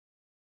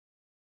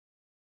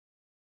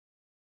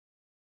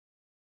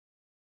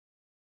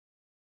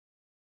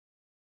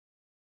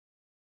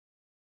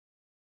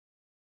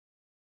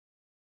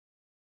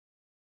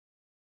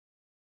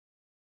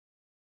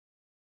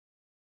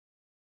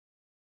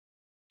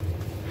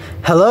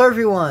Hello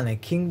everyone,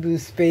 King Blue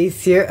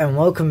Space here, and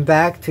welcome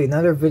back to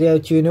another video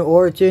of Juno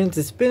Origins.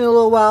 It's been a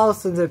little while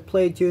since I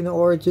played Juno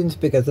Origins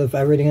because of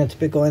everything that's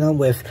been going on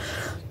with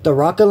the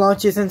rocket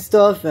launches and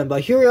stuff.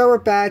 But here we are, we're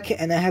back,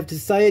 and I have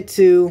decided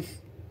to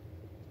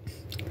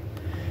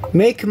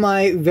make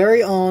my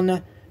very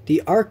own,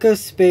 the Arca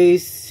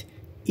Space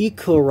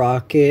Eco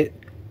Rocket,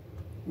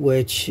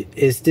 which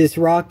is this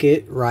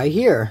rocket right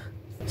here.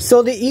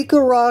 So the Eco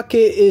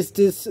Rocket is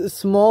this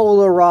small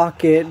little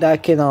rocket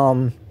that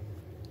can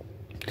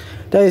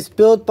that is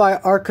built by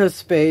Arca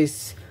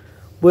Space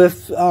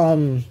with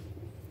one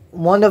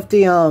of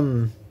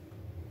the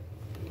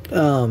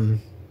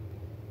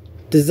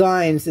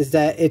designs is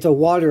that it's a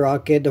water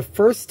rocket. The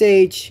first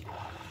stage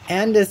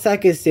and the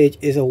second stage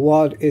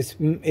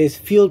is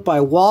fueled by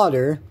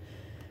water,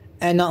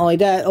 and not only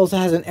that, it also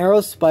has an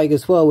aerospike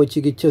as well, which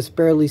you could just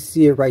barely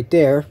see it right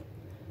there.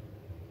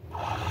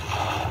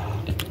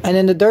 And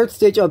then the third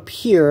stage up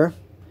here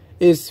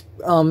is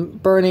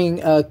burning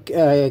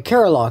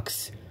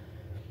Kerolox.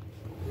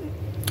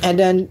 And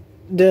then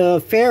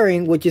the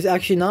fairing, which is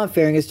actually not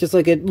fairing, it's just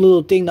like a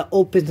little thing that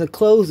opens and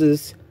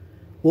closes,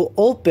 will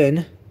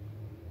open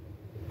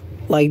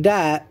like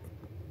that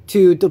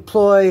to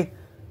deploy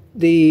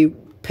the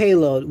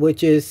payload,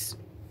 which this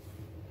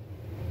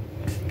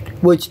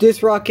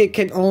rocket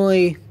can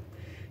only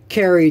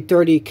carry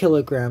 30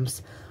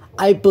 kilograms.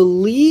 I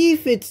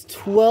believe it's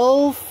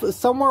 12,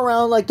 somewhere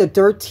around like the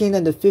 13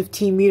 and the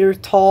 15 meter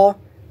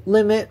tall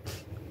limit.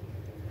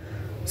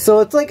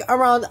 So it's like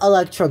around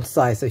Electron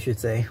size, I should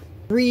say.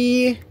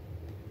 3,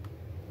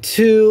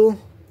 2,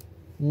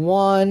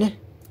 1.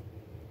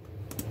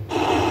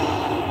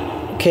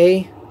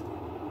 Okay.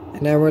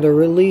 And then we're going to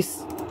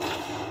release.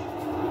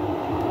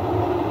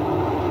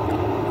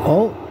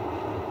 Oh,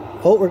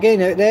 we're getting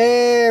there.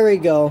 There we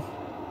go.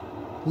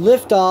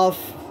 Lift off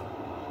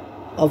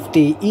of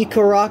the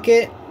Eco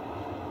Rocket.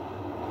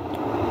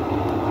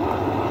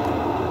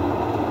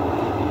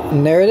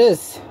 And there it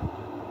is.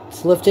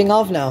 It's lifting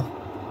off now.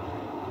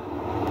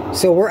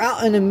 So we're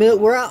out in the middle.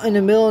 We're out in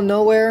the middle of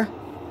nowhere.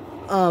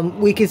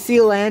 We can see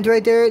land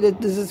right there.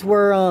 This is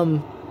where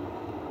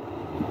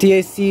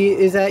DAC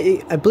is at.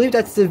 I believe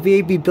that's the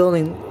VAB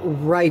building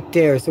right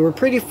there. So we're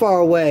pretty far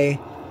away.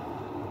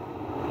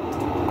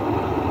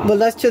 But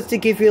that's just to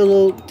give you a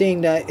little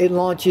thing that it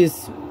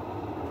launches.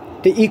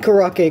 The Eco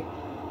Rocket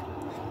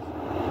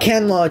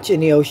can launch in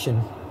the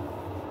ocean.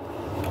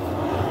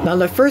 Now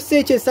the first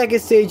stage and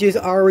second stages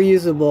are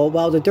reusable,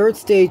 while the third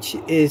stage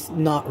is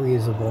not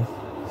reusable.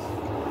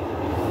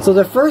 So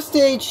the first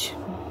stage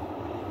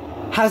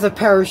has a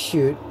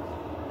parachute,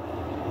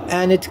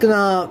 and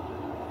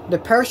the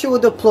parachute will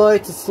deploy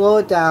to slow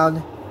it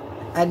down,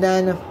 and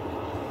then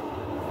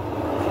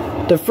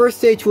the first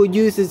stage will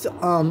use its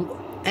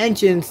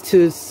engines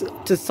to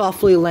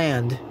softly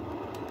land,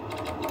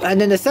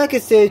 and then the second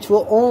stage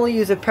will only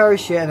use a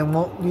parachute and it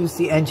won't use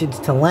the engines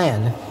to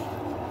land.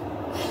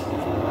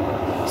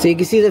 So you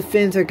can see the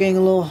fins are getting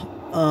a little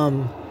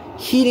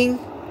heating,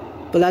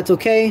 but that's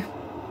okay.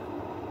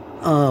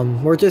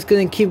 We're just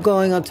gonna keep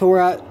going until we're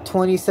at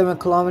 27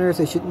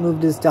 kilometers. I should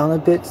move this down a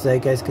bit so you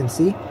guys can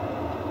see.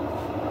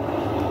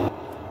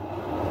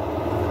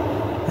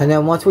 And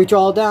then once we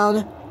draw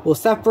down, we'll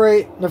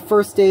separate the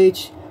first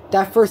stage.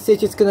 That first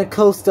stage is gonna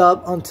coast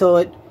up until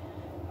it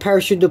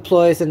parachute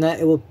deploys, and then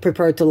it will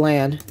prepare to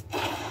land.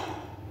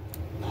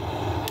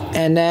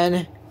 And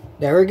then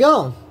there we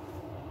go.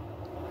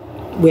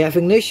 We have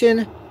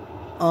ignition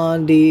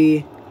on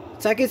the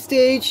second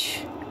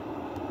stage,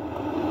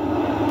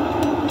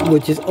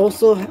 which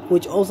also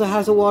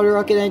has a water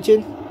rocket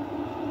engine.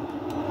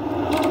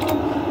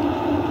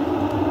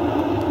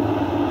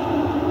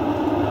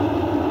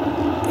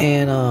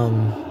 And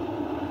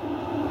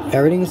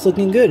everything is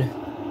looking good.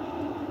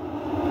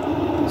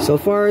 So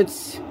far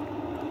it's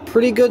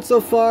pretty good so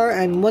far.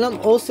 And what I'm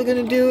also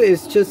gonna do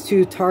is just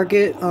to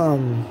target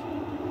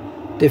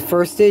the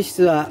first stage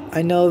so that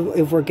I know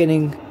if we're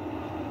getting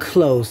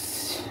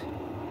close.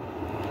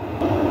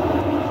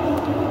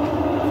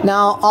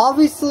 Now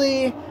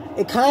obviously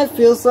it kind of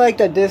feels like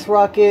that this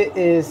rocket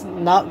is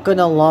not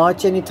gonna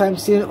launch anytime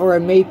soon, or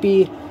it may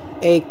be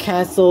a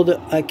canceled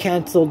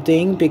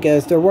thing,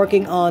 because they're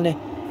working on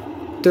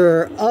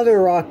their other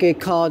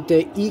rocket called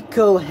the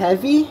Eco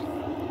Heavy,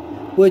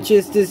 which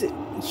is this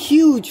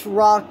huge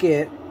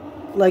rocket.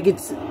 Like,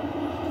 it's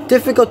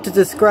difficult to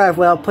describe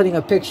without putting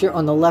a picture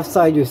on the left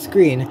side of your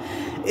screen.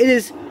 It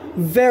is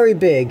very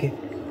big,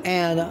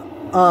 and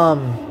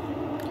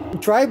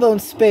Drybone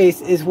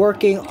Space is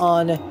working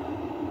on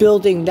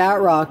building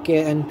that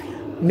rocket, and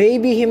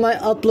maybe he might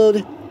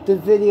upload the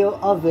video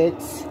of it.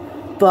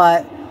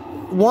 But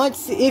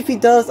if he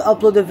does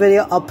upload the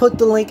video, I'll put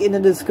the link in the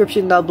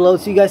description down below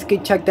so you guys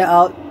can check that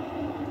out.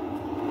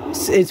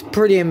 It's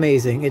pretty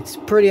amazing. It's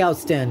pretty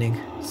outstanding.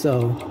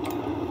 So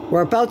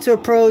we're about to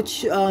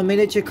approach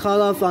miniature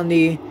cutoff on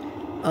the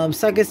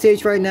second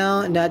stage right now,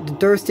 and that the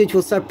third stage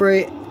will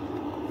separate.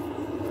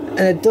 And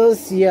it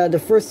does, yeah, the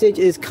first stage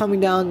is coming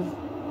down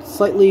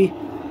slightly.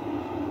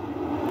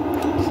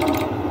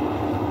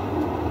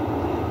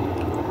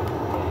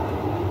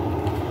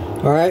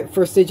 Alright,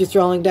 first stage is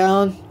rolling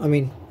down. I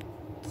mean,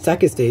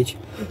 second stage.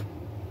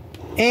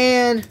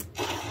 And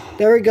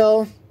there we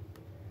go.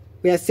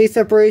 We have stage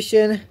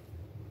separation.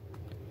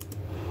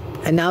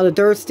 And now the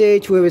third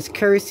stage with its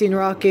kerosene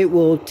rocket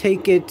will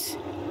take it,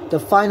 the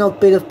final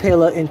bit of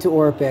payload, into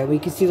orbit. We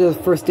can see the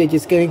first stage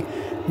is getting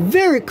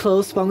very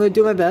close, but I'm going to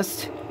do my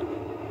best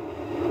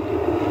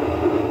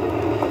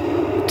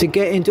to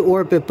get into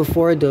orbit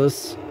before it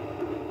does.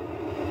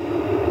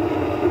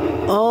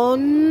 Oh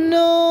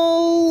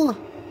no!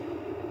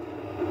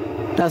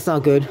 That's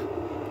not good.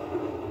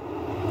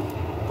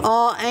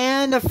 Oh,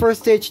 and the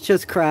first stage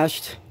just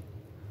crashed.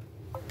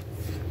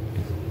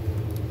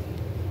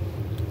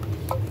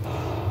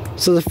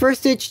 So the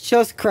first stage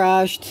just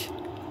crashed,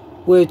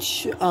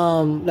 which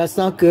that's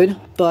not good,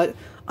 but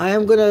I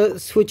am gonna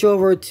switch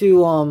over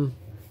to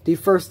the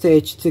first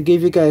stage to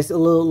give you guys a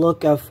little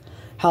look of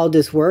how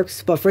this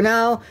works. But for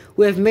now,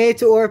 we have made it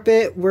to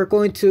orbit. We're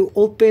going to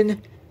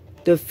open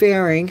the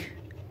fairing.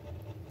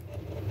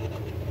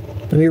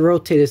 Let me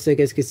rotate it so you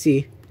guys can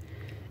see.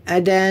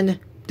 And then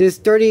this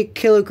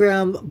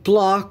 30-kilogram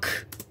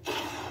block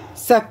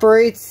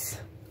separates,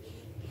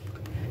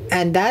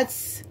 and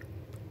that's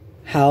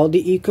how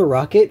the Eco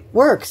Rocket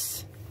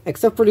works,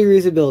 except for the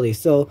reusability.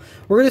 So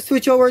we're going to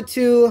switch over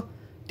to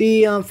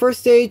the first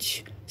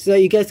stage so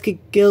that you guys could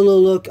get a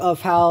little look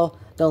of how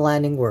the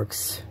landing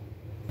works.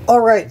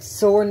 Alright,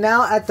 so we're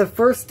now at the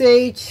first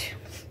stage,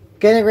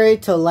 getting ready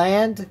to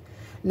land.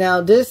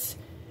 Now this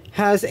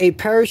has a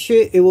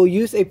parachute. It will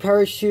use a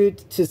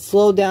parachute to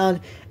slow down,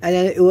 and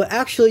then it will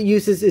actually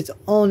uses its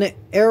own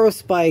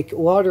aerospike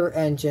water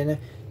engine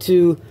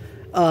to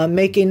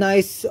make a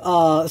nice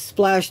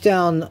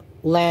splashdown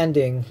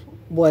landing,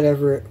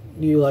 whatever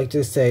you like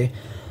to say.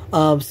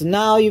 So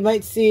now you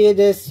might see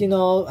this, you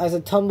know, as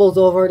it tumbles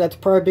over. That's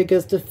probably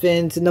because the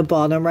fins in the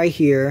bottom right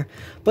here,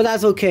 but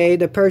that's okay.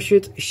 The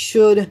parachute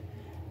should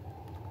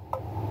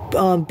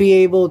be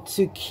able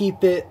to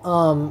keep it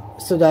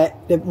so that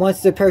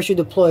once the parachute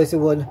deploys, it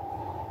would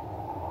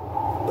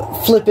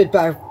flip it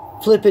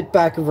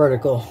back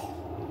vertical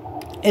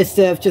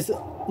instead of just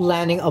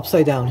landing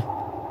upside down.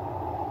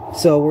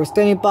 So we're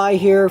standing by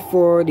here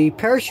for the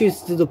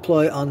parachutes to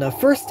deploy on the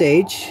first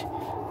stage.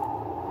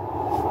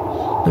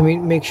 Let me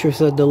make sure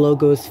so that the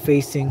logo is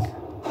facing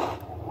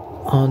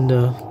on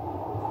the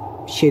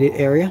shaded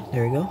area.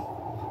 There we go.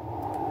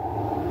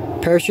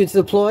 Parachutes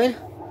deployed.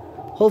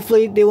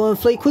 Hopefully they will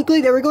inflate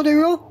quickly. There we go, there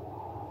we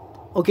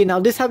go. Okay, now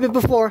this happened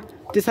before.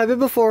 This happened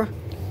before.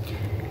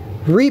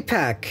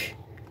 Repack.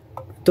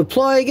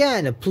 Deploy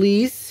again,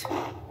 please.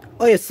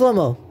 Oh yeah,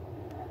 slow-mo.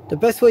 The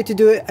best way to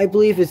do it, I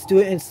believe, is do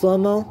it in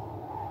slow-mo.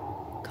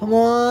 Come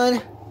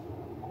on.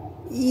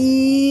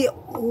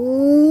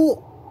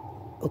 Ooh.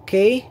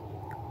 Okay.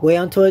 Wait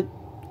until it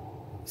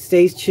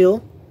stays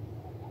chill.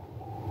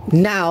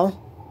 Now.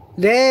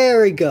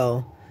 There we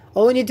go.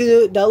 All we need to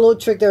do, that little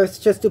trick there, is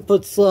just to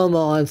put slow-mo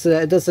on so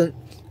that it doesn't,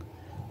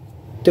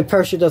 the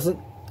parachute doesn't,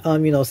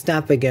 you know,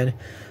 snap again.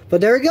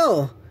 But there we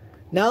go.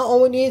 Now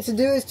all we need to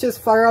do is just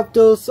fire up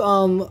those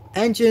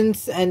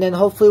engines, and then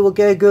hopefully we'll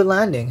get a good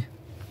landing.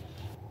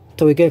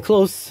 Till we get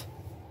close.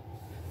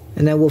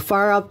 And then we'll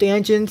fire up the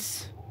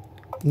engines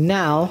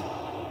now.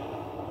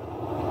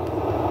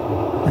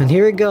 And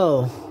here we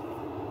go.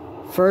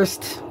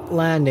 First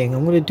landing.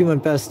 I'm going to do my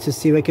best to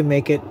see if I can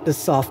make it the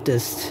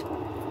softest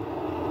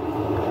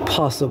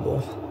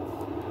possible.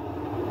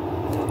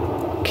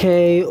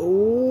 Okay.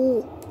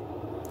 Ooh.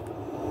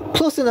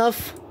 Close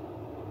enough.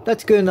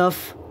 That's good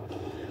enough.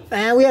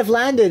 And we have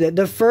landed.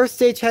 The first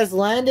stage has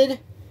landed.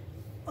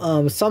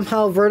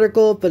 Somehow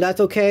vertical, but that's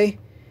okay.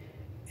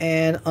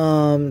 And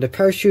the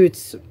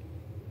parachute's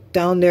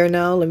down there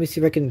now. Let me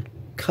see if I can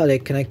cut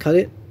it. Can I cut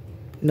it?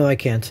 No, I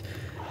can't.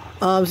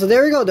 So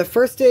there we go. The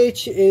first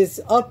stage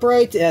is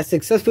upright. It has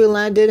successfully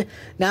landed.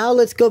 Now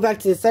let's go back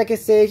to the second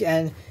stage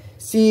and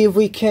see if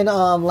we can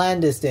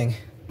land this thing.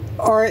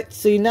 Alright,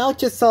 so you now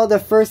just saw the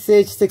first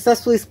stage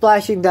successfully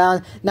splashing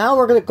down. Now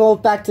we're going to go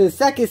back to the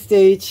second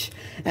stage.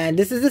 And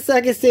this is the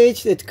second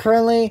stage. It's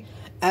currently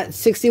at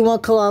 61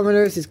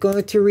 kilometers. It's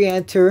going to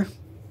re-enter.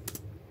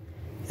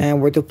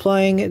 And we're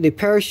deploying the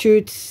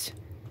parachutes.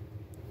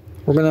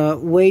 We're going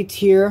to wait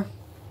here.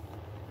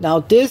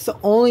 Now this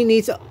only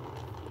needs...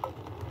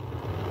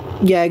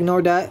 Yeah,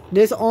 ignore that.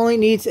 This only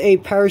needs a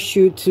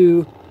parachute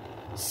to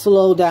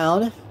slow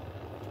down.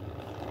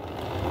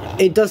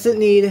 It doesn't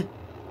need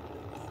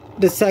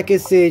the second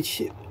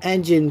stage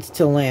engines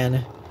to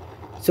land.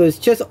 So it's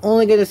just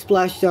only going to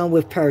splash down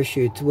with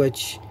parachutes,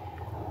 which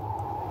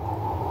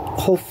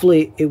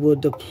hopefully it will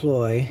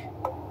deploy.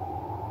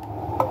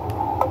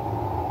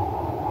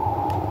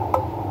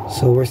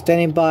 So we're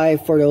standing by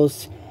for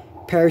those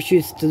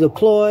parachutes to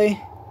deploy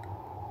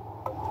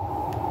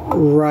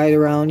right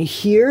around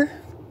here.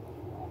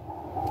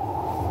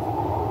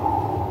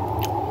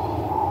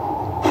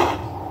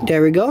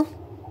 There we go.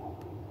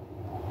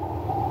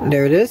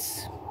 There it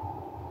is.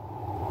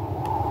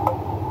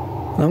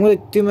 I'm going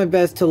to do my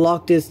best to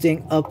lock this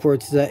thing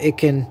upwards so that it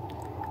can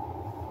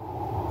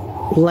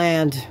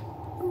land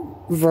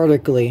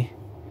vertically.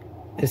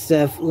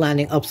 instead of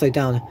landing upside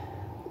down.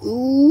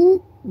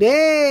 Ooh,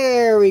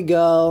 there we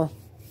go.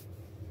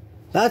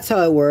 That's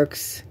how it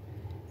works.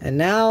 And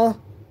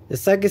now the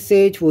second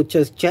stage will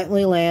just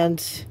gently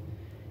land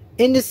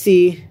in the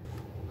sea.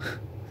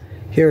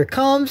 Here it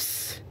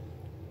comes.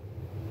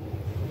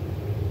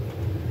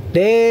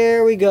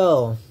 There we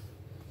go.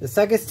 The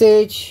second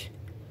stage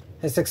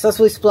has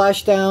successfully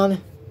splashed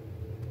down.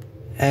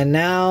 And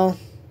now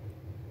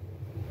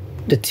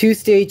the two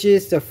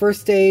stages, the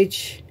first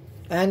stage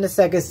and the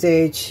second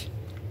stage,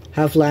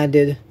 have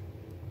landed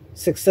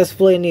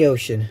successfully in the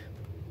ocean.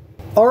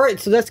 Alright,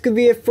 so that's gonna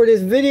be it for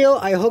this video.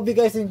 I hope you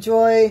guys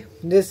enjoy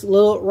this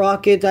little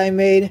rocket I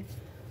made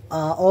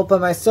all by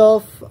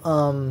myself.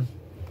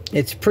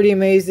 It's pretty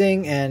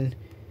amazing, and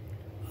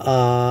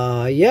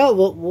yeah,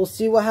 we'll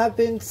see what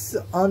happens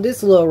on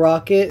this little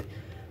rocket.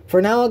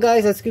 For now,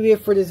 guys, that's gonna be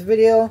it for this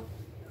video.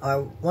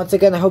 Once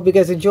again, I hope you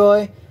guys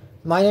enjoy.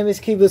 My name is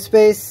Arca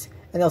Space,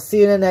 and I'll see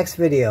you in the next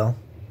video.